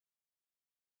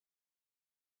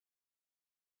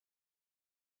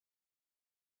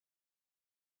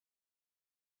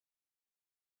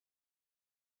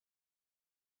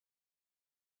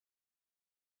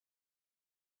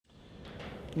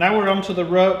Now we're on to the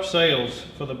rope sails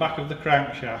for the back of the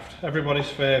crankshaft, everybody's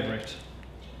favourite.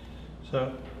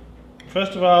 So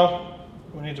first of all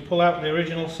we need to pull out the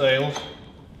original sails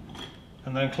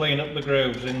and then clean up the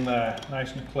grooves in there,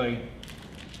 nice and clean.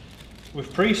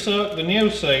 We've pre-soaked the new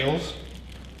sails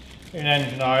in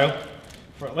engine oil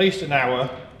for at least an hour,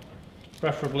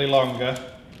 preferably longer.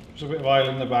 There's a bit of oil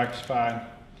in the bag's fine.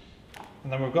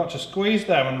 And then we've got to squeeze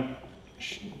them and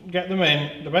get them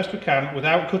in the best we can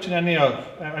without cutting any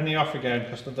off again,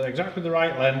 because they're exactly the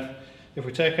right length. If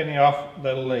we take any off,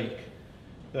 they'll leak.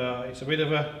 So it's a bit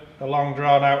of a long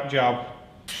drawn out job.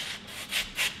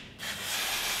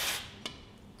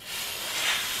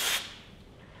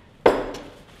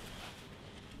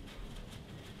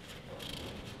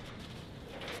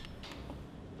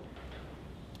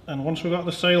 And once we've got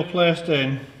the sail placed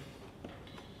in,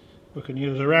 we can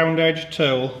use a round edge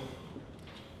tool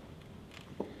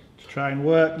to try and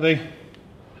work the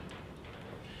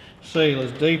sail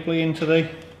as deeply into the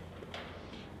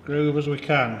groove as we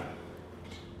can.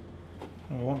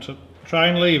 And we want to try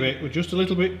and leave it with just a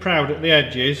little bit proud at the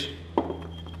edges,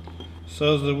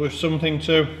 so that there's something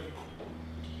to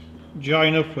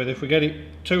join up with. If we get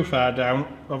it too far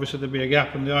down, obviously there'll be a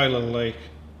gap and the oil will leak.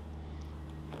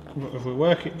 But if we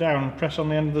work it down and press on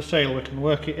the end of the sail, we can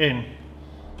work it in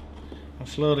and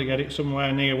slowly get it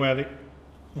somewhere near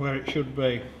where it should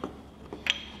be.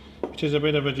 It is a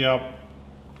bit of a job.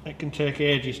 It can take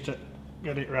ages to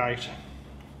get it right.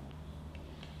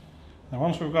 Now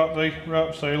once we've got the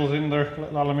rope sails in their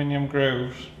little aluminium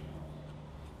grooves,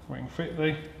 we can fit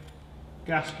the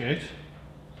gasket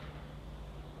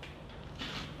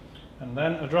and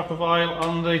then a drop of oil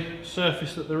on the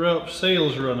surface that the rope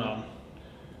seals run on.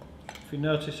 If you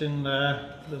notice in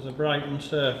there, there's a brightened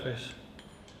surface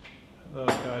that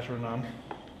those guys run on.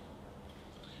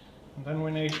 And then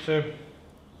we need to,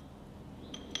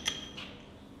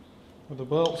 with the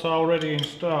bolts already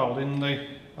installed in the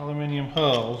aluminium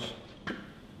holes,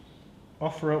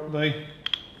 offer up the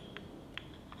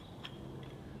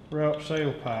rope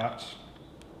sail parts.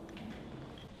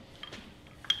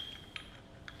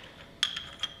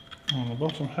 On the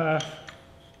bottom half,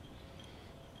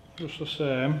 just the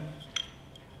same.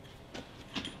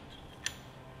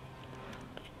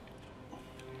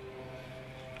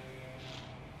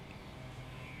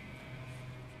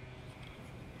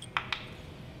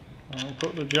 And we'll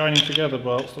put the joining together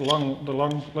bolts, the long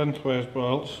lengthways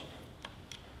bolts,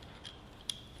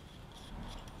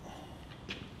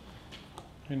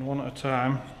 in one at a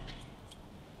time.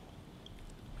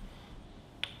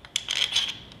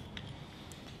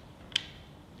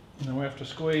 And then we have to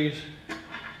squeeze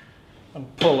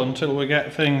and pull until we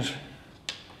get things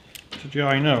to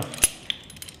join up.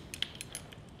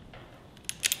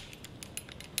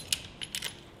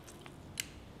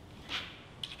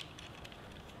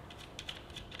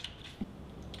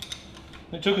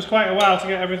 It took us quite a while to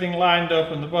get everything lined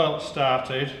up and the bolts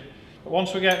started, but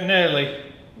once we get nearly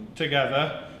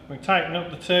together, we tighten up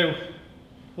the two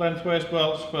lengthways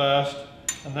bolts first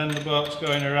and then the bolts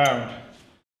going around.